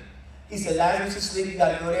misunderstood him. He said, Lazarus is sleeping. You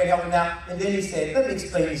got to go there and help him out. And then he said, let me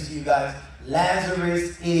explain this to you guys.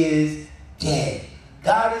 Lazarus is dead.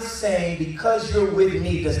 God is saying, because you're with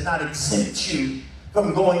me does not exempt you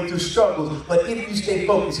from going through struggles. But if you stay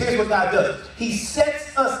focused, here's what God does. He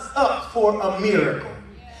sets us up for a miracle.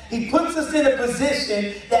 He puts us in a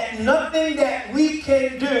position that nothing that we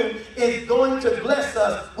can do is going to bless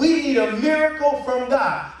us. We need a miracle from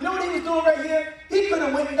God. You know what he was doing right here? He could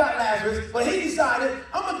have went and got Lazarus, but he decided,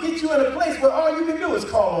 I'm going to get you in a place where all you can do is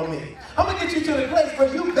call on me. I'm going to get you to the place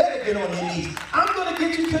where you better get on your knees. I'm going to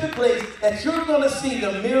get you to the place that you're going to see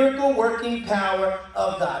the miracle working power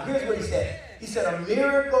of God. Here's what he said. He said, a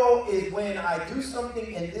miracle is when I do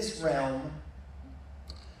something in this realm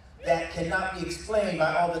that cannot be explained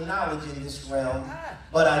by all the knowledge in this realm,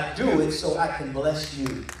 but I do it so I can bless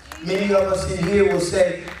you. Many of us in here will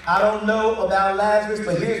say, I don't know about Lazarus,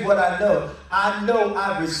 but here's what I know. I know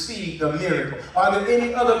I've received a miracle. Are there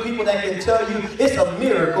any other people that can tell you it's a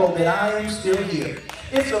miracle that I am still here?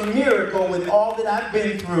 It's a miracle with all that I've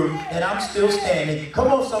been through that I'm still standing. Come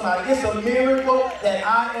on, somebody. It's a miracle that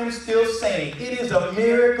I am still sane. It is a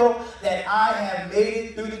miracle that I have made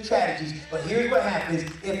it through the tragedies. But here's what happens.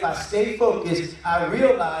 If I stay focused, I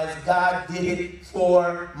realize God did it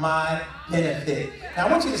for my benefit. Now,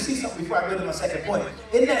 I want you to see something before I go to my second point.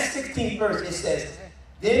 In that 16th verse, it says,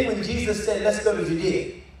 then when Jesus said, let's go to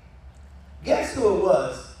Judea, guess who it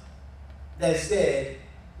was that said,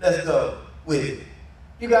 let's go with it?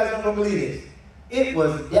 You guys don't believe this. It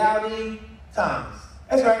was doubting Thomas.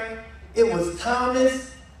 That's right. It was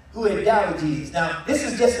Thomas who had doubted Jesus. Now, this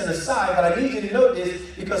is just an aside, but I need you to know this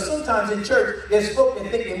because sometimes in church, there's folk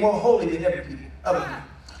that think they're more holy than other people.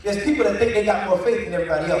 There's people that think they got more faith than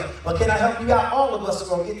everybody else. But can I help you out? All of us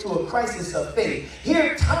are going to get to a crisis of faith.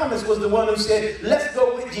 Here, Thomas was the one who said, let's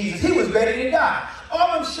go with Jesus. He was ready to die.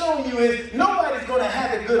 All I'm showing you is nobody's going to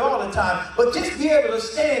have it good all the time, but just be able to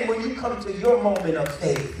stand when you come to your moment of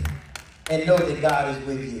faith and know that God is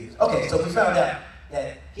with you. Okay, so we found out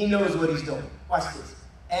that he knows what he's doing. Watch this.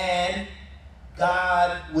 And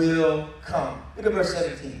God will come. Look at verse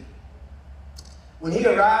 17. When he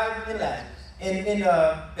arrived in Lazarus, in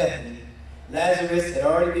Bethany, Lazarus had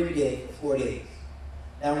already been dead for 4 days.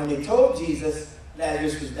 Now, when they told Jesus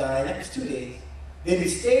Lazarus was dying, that was 2 days. Then he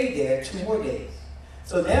stayed there 2 more days.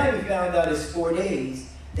 So now we found out it's 4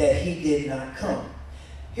 days that he did not come.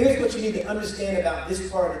 Here's what you need to understand about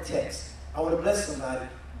this part of the text. I want to bless somebody.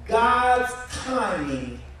 God's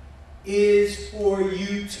timing is for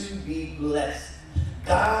you to be blessed.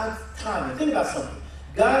 God's timing. Think about something.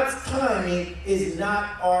 God's timing is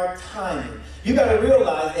not our timing. You got to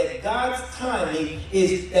realize that God's timing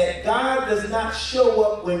is that God does not show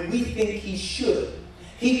up when we think he should.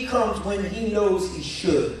 He comes when he knows he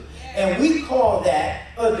should. And we call that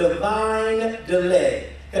a divine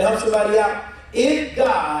delay. Can I help somebody out? If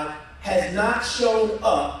God has not shown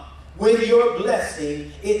up with your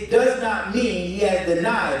blessing, it does not mean he has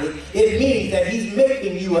denied it. It means that he's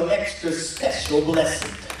making you an extra special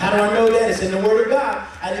blessing. How do I know that? It's in the Word of God.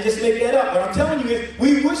 I didn't just make that up. What I'm telling you is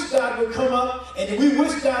we wish God would come up, and we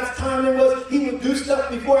wish God's timing was he would do stuff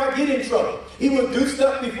before I get in trouble. He would do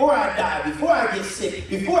stuff before I die, before I get sick,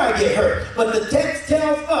 before I get hurt. But the text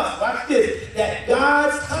tells us, watch this, that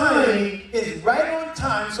God's timing is right on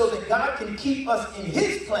time so that God can keep us in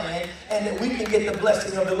his plan and that we can get the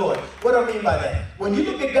blessing of the Lord. What do I mean by that? When you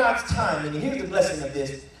look at God's timing, and here's the blessing of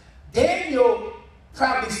this, Daniel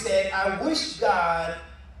probably said, I wish God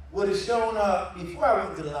would have shown up before I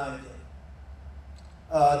went to the lion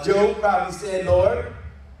den. Job probably said, Lord,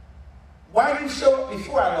 why didn't you show up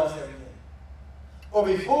before I lost everything? Or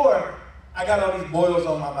before I got all these boils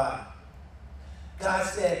on my body? God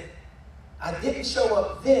said, I didn't show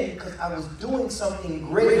up then because I was doing something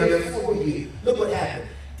greater for you. Look what happened.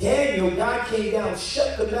 Daniel, God came down,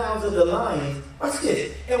 shut the mouths of the lions. Watch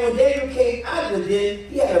this. And when Daniel came out of the den,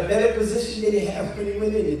 he had a better position than he had when he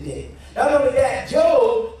went in the den. Not only that,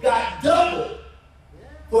 Job got double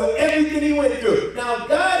for everything he went through. Now, if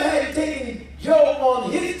God hadn't taken Job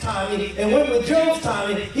on his timing and went with Job's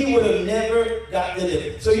timing, he would have never got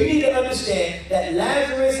delivered. So you need to understand that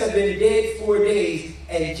Lazarus had been dead 4 days,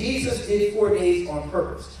 and Jesus did 4 days on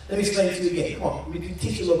purpose. Let me explain it to you again. Come on, we can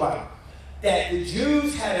teach you a little Bible. That the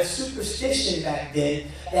Jews had a superstition back then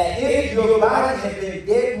that if your body had been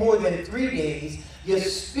dead more than 3 days, your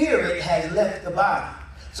spirit has left the body.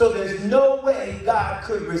 So there's no way God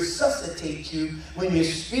could resuscitate you when your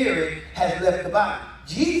spirit has left the body.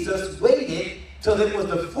 Jesus waited till it was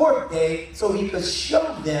the 4th day so he could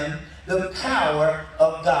show them the power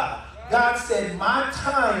of God. God said, my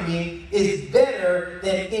timing is better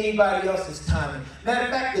than anybody else's timing. Matter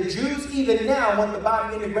of fact, the Jews even now want the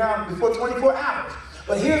body in the ground before 24 hours.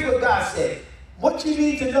 But here's what God said. What you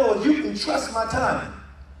need to know is you can trust my timing.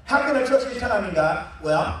 How can I trust your timing, God?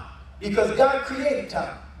 Well, because God created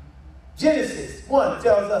time. Genesis 1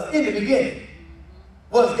 tells us in the beginning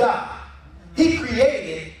was God. He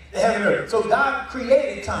created the heaven and earth. So God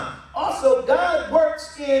created time. Also, God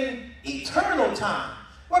works in eternal time.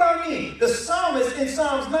 What do I mean? The psalmist in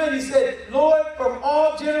Psalms 90 said, Lord, from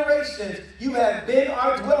all generations you have been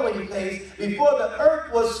our dwelling place. Before the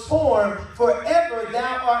earth was formed, forever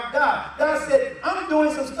thou art God. God said, I'm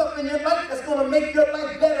doing some stuff in your life that's going to make your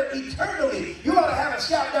life better eternally. You ought to have a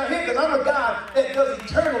shout down here because I'm a God that does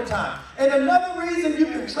eternal time. And another reason you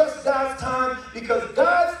can trust God's time, because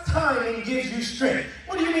God's timing gives you strength.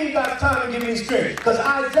 What do you mean God's timing gives me strength? Because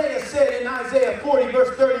Isaiah said in Isaiah 40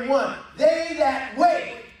 verse 31, they that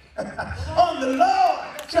wait on the Lord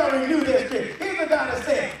shall renew their strength. Here's what God is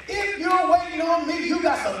saying. If you're waiting on me, you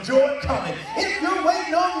got some joy coming. If you're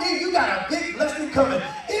waiting on me, you got a big blessing coming.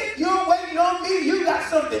 If you're waiting on me, you got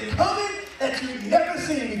something coming that you've never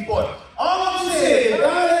seen before. All I'm saying is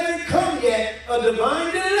God hasn't come yet. A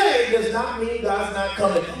divine delay does not mean God's not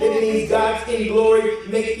coming. It means God's in glory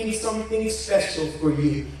making something special for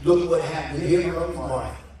you. Look what happened. Here comes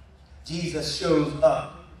Martha. Jesus shows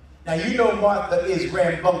up. Now you know Martha is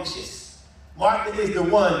rambunctious. Martha is the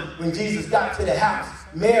one, when Jesus got to the house,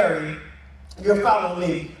 Mary, if you're following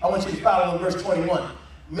me, I want you to follow in verse 21.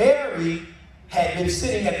 Mary had been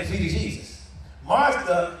sitting at the feet of Jesus.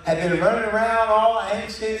 Martha had been running around all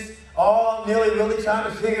anxious, all really trying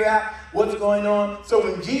to figure out what's going on. So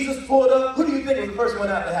when Jesus pulled up, who do you think was the first one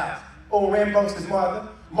out of the house? Oh, rambunctious Martha.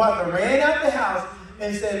 Martha ran out the house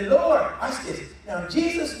and said, Lord, watch this. Now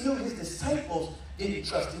Jesus knew his disciples didn't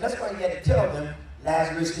trust him. That's why he had to tell them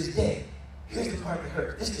Lazarus is dead. Here's the part that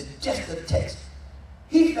hurts. This is just the text.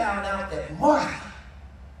 He found out that Martha,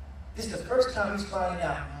 this is the first time he's finding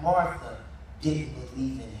out Martha didn't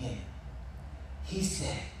believe in him. He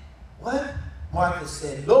said, what? Martha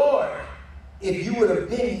said, Lord, if you would have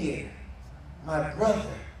been here, my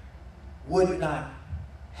brother would not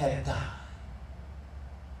have died.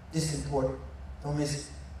 This is important. Don't miss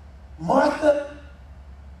it. Martha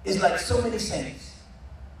is like so many saints.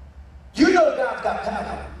 You know God's got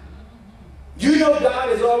power. You know God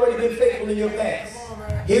has already been faithful in your past.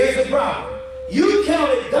 Here's the problem. You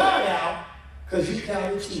counted God out because you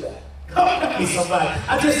counted you out. Somebody.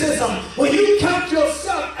 I just said something. When you count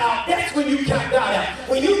yourself out, that's when you count God out.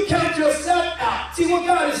 When you count yourself out, see what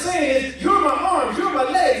God is saying is, you're my arms, you're my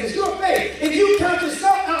legs, it's your faith. If you count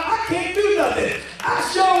yourself out, I can't do nothing.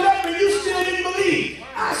 I showed up and you still didn't believe.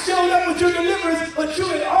 I showed up with your deliverance, but you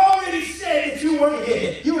had already said that you weren't getting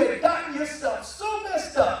it. You had gotten yourself so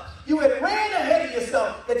messed up. You had ran ahead of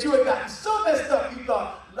yourself that you had gotten so messed up you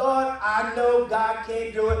thought, Lord, I know God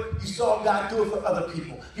can't do it. You saw God do it for other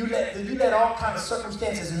people. You let all kinds of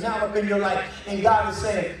circumstances mount up in your life. And God is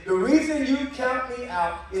saying, the reason you count me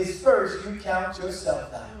out is first you count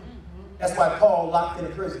yourself out. That's why Paul, locked in a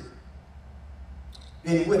prison,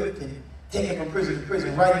 being whipped and taken from prison to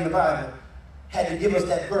prison, writing the Bible, had to give us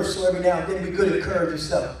that verse so every now and then we could encourage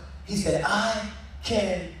yourself. He said, I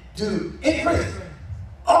can do in prison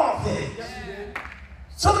all things.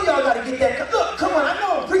 Some of y'all got to get that. Look, come on, I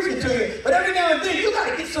know I'm preaching to you, but every now and then you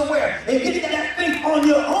got to get somewhere and get that thing on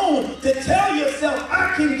your own to tell yourself,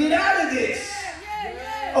 I can get out of this.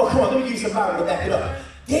 Oh, come on, let me give you some Bible to back it up.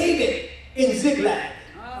 David in Ziklag.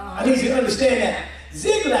 I need you to understand that.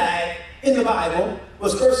 Ziklag in the Bible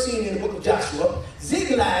was first seen in the book of Joshua.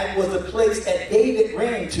 Ziklag was the place that David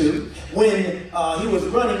ran to when he was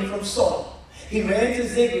running from Saul. He ran to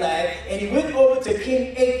Ziklag, and he went over to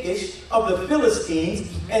King Achish of the Philistines,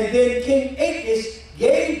 and then King Achish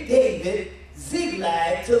gave David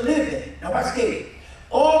Ziklag to live in. Now watch David.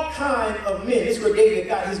 All kind of men, this is where David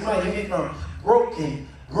got his mighty men from, broken,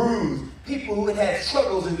 bruised, people who had had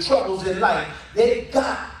struggles and troubles in life. They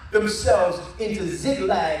got themselves into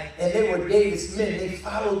Ziklag, and they were David's men. They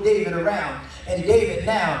followed David around. And David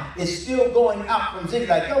now is still going out from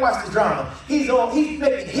Ziklag. Go watch the drama. He's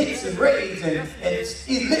making hits and raids, and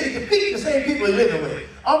he's defeating the same people he's living with.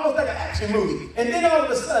 Almost like an action movie. And then all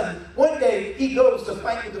of a sudden, one day, he goes to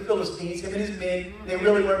fight with the Philistines, him and his men. They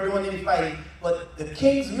really weren't doing any fighting. But the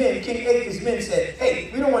king's men, King Achish's men said,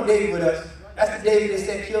 hey, we don't want David with us. That's the David that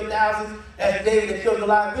said killed thousands. That's the David that killed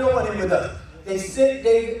Goliath. We don't want him with us. They sent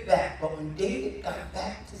David back. But when David got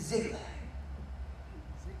back to Ziklag,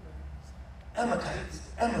 Amalekites,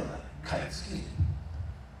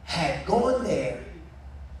 had gone there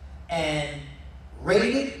and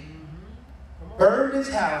raided, burned his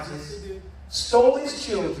houses, stole his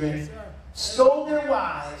children, stole their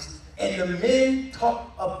wives, and the men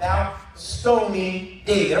talk about stoning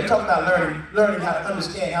David. I'm talking about learning how to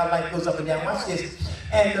understand how life goes up and down. Watch this.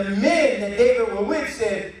 And the men that David were with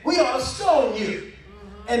said, we ought to stone you.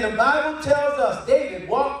 And the Bible tells us David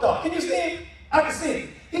walked off. Can you see him? I can see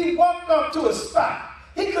him. He walked up to a spot.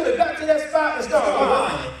 He could have got to that spot and started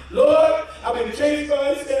crying. Lord, I've been chased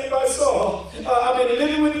by Saul. I've been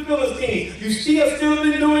living with the Philistines. You see, I've still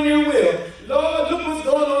been doing your will. Lord, look what's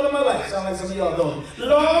going on in my life. Sound like some of y'all going,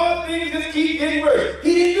 Lord, things just keep getting worse.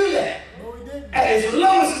 He didn't do that. No, he didn't. At his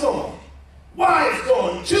lowest point, wives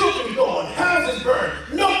gone, children gone, houses burned,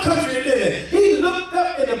 no country to live in. He looked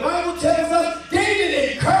up, and the Bible tells us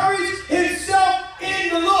David encouraged himself in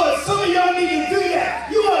the Lord. Some of y'all need to do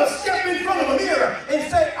that. You ought to step in front of a mirror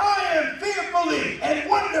and say, I am fearfully and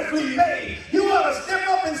wonderfully made. You ought to step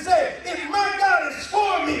up and say, if my God is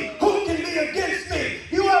for me, who can be against me?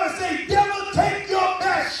 You ought to say, devil, take your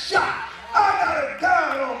best shot. I got a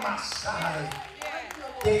God on my side.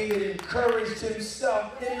 David encouraged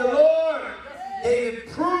himself in the Lord. David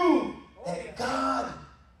proved that God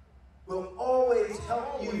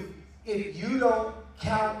if you don't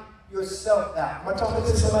count yourself out. Am I talking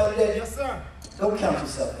to somebody today? Yes, sir. Don't count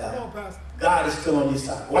yourself out. Come on, Pastor. God is still on your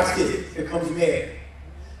side. Watch this. Here comes Mary.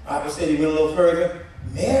 The Bible said he went a little further.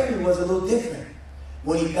 Mary was a little different.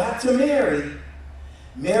 When he got to Mary,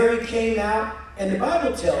 Mary came out, and the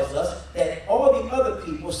Bible tells us that all the other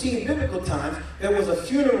people, see, in biblical times, there was a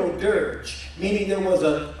funeral dirge, meaning there was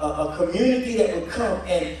a community that would come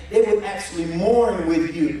and they would actually mourn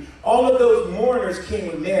with you. All of those mourners came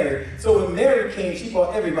with Mary. So when Mary came, she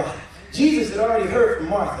brought everybody. Jesus had already heard from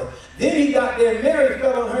Martha. Then he got there, Mary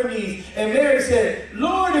fell on her knees, and Mary said,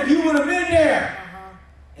 Lord, if you would have been there.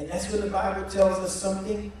 And that's when the Bible tells us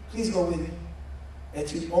something, please go with me,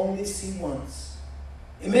 that you only see once.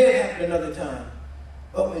 It may have happened another time,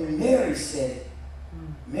 but when Mary said it,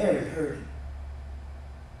 Mary heard it.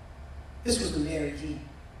 This was the Mary he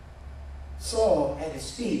saw at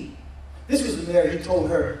his feet. This was the Mary he told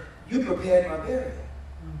her, you prepared my burial.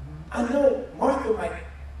 I know Martha might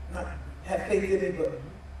not have faith in me, but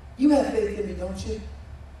you have faith in me, don't you?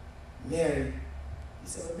 Mary, he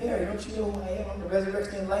said, well, Mary, don't you know who I am? I'm the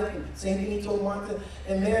resurrection and life. And same thing he told Martha.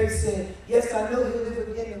 And Mary said, yes, I know he'll live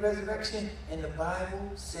again in the resurrection. And the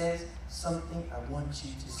Bible says something I want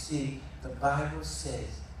you to see. The Bible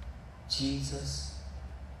says, Jesus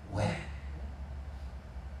wept.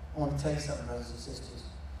 I want to tell you something, brothers and sisters.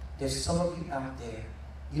 There's some of you out there.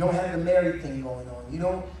 You don't have the Mary thing going on. You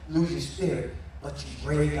don't lose your spirit, but you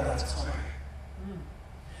break God's heart.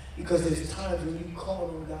 Because there's times when you call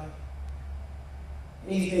on God,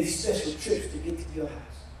 and He's made special trips to get to your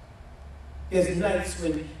house. There's nights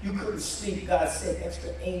when you couldn't sleep, God sent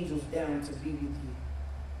extra angels down to be with you.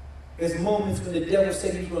 There's moments when the devil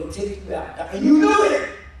said he's going to take you out, and you knew it.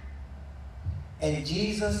 And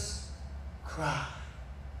Jesus cried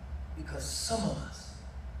because some of us,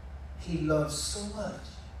 He loves so much,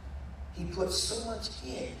 He puts so much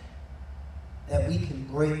in that we can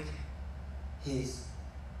break His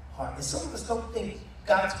heart. And some of us don't think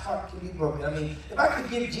God's heart can be broken. I mean, if I could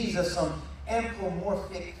give Jesus some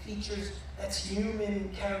anthropomorphic features, that's human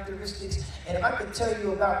characteristics, and if I could tell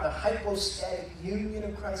you about the hypostatic union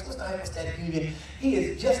of Christ, what's the hypostatic union? He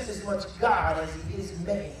is just as much God as He is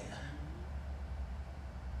man.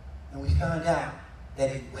 And we found out that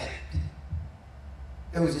He wept.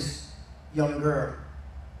 There was this young girl.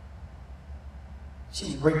 She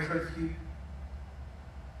would break curfew.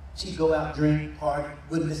 She'd go out, drink, party,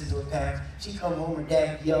 wouldn't listen to her parents. She'd come home, her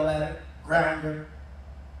dad would yell at her, ground her.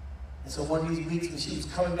 And so one of these weeks when she was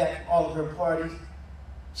coming back from all of her parties,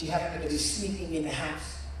 she happened to be sneaking in the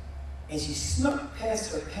house. And she snuck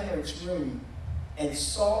past her parents' room and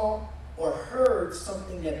saw or heard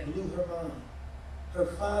something that blew her mind. Her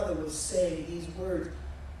father was saying these words,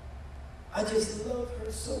 I just love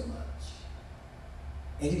her so much.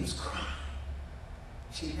 And he was crying.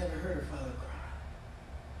 She'd never heard her father cry.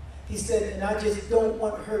 He said, and I just don't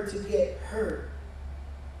want her to get hurt.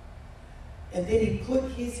 And then he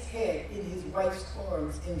put his head in his wife's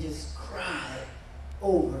arms and just cried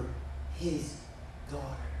over his daughter.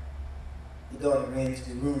 The daughter ran to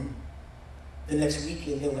the room. The next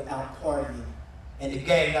weekend, they were out partying. And the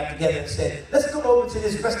gang got together and said, let's go over to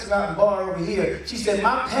this restaurant and bar over here. She said,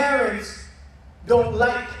 my parents don't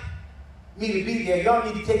like me to be there. Y'all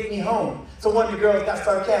need to take me home. So one of the girls got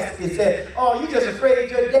sarcastic and said, oh, you just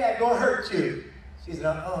afraid your dad gonna hurt you. She said,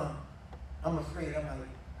 I'm afraid I might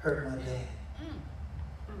hurt my dad.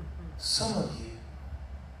 Some of you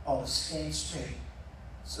ought to stand straight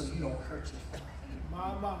so you don't hurt your father.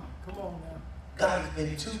 Mama, come on now. God has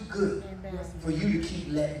been too good for you to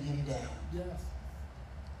keep letting Him down. Yes.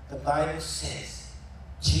 The Bible says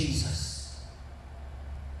Jesus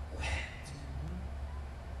wept.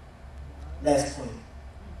 Last point.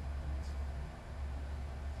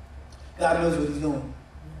 God knows what He's doing.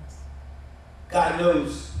 God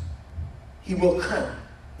knows He will come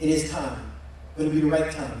in His time. It'll be the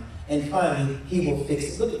right time. And finally, He will fix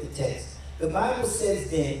it. Look at the text. The Bible says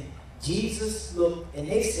then, Jesus looked, and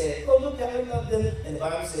they said, oh, look how I love them. And the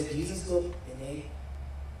Bible said, Jesus looked,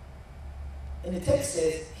 and the text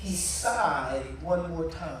says, He sighed one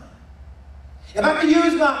more time. If I could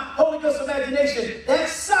use my Holy Ghost imagination, that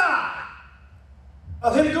sigh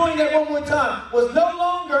of Him doing that one more time was no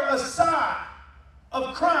longer a sigh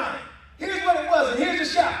of crying. Here's what it was, and here's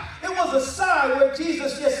the shout. It was a sigh where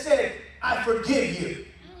Jesus just said, I forgive you.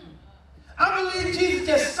 I believe Jesus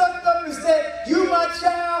just sucked up and said, you my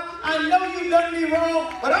child, I know you've done me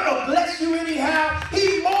wrong, but I'm going to bless you anyhow.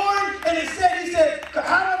 He mourned, and he said, how do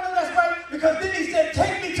I know that's right? Because then He said,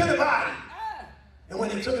 take me to the body. And when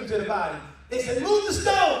they took Him to the body, they said, move the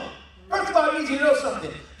stone. First of all, I need you to know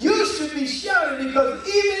something. You should be shouting because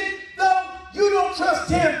even though you don't trust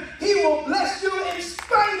Him, He will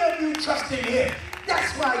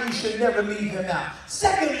never leave him out.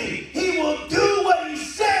 Secondly, he will do what he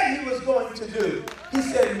said he was going to do. He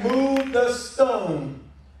said, move the stone.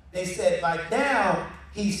 They said, by now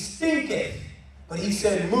he stinketh. But he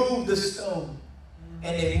said, move the stone.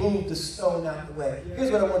 And they moved the stone out the way.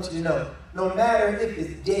 Here's what I want you to know. No matter if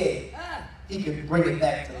it's dead, he can bring it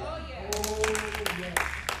back to life.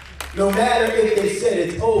 No matter if they said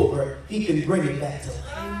it's over, he can bring it back to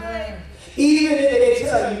life. Even if they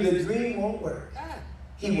tell you the dream won't work,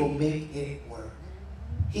 he will make it work.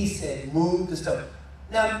 He said, move the stone.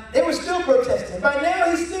 Now, they were still protesting. By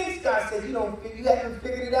now he stinks. God said, you haven't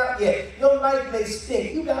figured it out yet. Your life may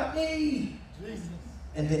stink. You got me. Jesus.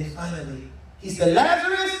 And then finally, he said,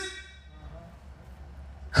 Lazarus,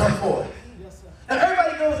 come forth. Yes, now,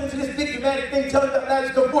 everybody goes into this big dramatic thing telling about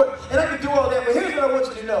Lazarus come forth. And I can do all that, but here's what I want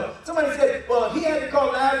you to know. Somebody said, well, if he had to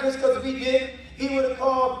call Lazarus because if he did, he would have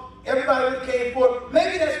called, everybody would have came forth.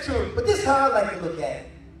 Maybe that's true, but this is how I like to look at it.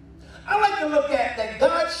 I like to look at that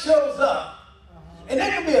God shows up, and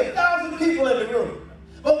there can be 1,000 people in the room.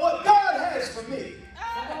 But what God has for me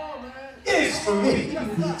is for me.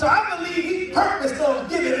 So I believe he purposed on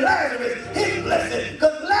giving Lazarus his blessing,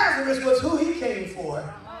 because Lazarus was who he came for.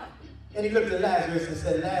 And he looked at Lazarus and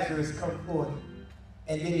said, Lazarus, come forth.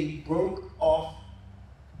 And then he broke off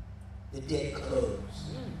the dead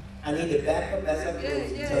clothes. I need to back up as I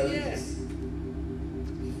close and tell you this.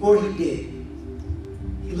 Before he did,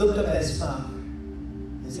 he looked up at his father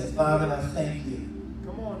and said, Father, I thank you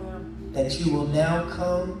that you will now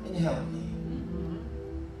come and help me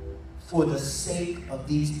for the sake of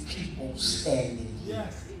these people standing here.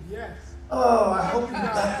 Yes. Oh, I hope you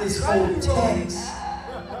got this whole text.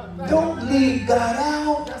 Don't leave God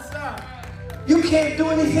out. You can't do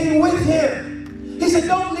anything with him. He said,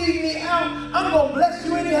 don't leave me out. I'm going to bless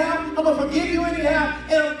you anyhow. I'm going to forgive you anyhow.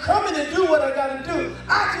 And I'm coming to do what I got to do.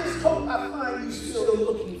 I just hope I find you still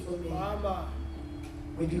looking for me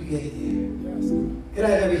when you get here. Can I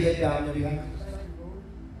have every head down, every eye?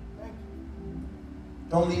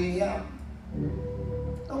 Don't leave me out.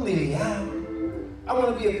 Don't leave me out. I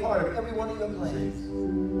want to be a part of every one of your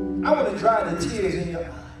plans. I want to dry the tears in your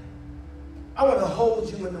eye. I want to hold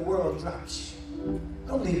you when the world drops you.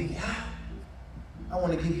 Don't leave me out. I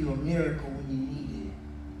want to give you a miracle when you need it.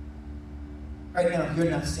 Right now, if you're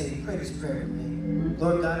not saved, pray this prayer with me.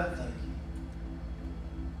 Lord God, I thank you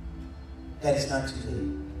that it's not too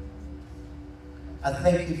late. I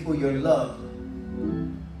thank you for your love.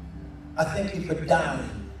 I thank you for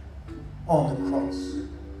dying on the cross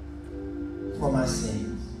for my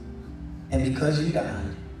sins. And because you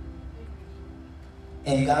died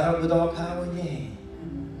and got up with all power in your hand,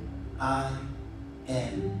 I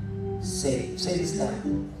am saved. Say this now.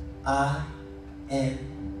 I am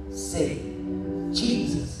saved.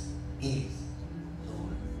 Jesus is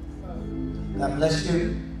Lord. God bless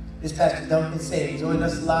you. This is Pastor Duncan saying, join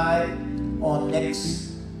us live on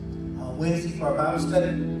next Wednesday for our Bible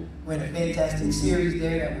study. We're in a fantastic series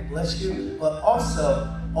there that will bless you. But also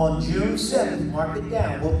on June 7th, mark it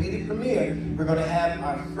down, will be the premiere. We're going to have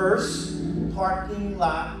our first parking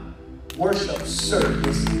lot worship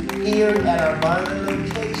service here at our Vinyl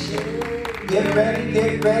location. Get ready,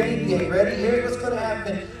 get ready, get ready. Here's what's going to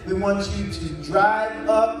happen. We want you to drive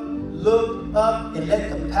up, look up, and let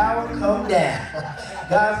the power come down.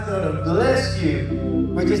 God's going to bless you.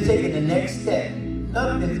 We're just taking the next step.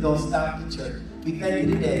 Nothing's going to stop the church. We thank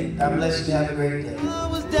you today. God bless you. Have a great day. I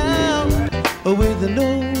was down with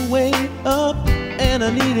no way up, and I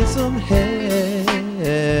needed some help.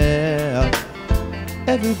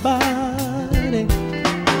 Everybody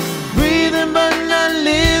breathing but not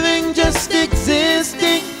living, just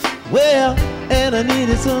existing. Well, and I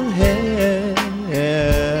needed some help.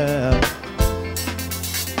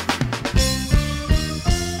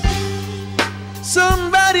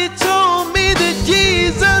 Somebody told me that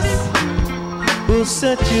Jesus will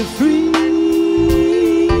set you free.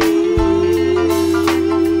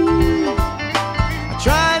 I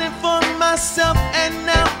tried it for myself, and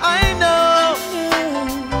now I know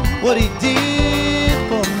what he did.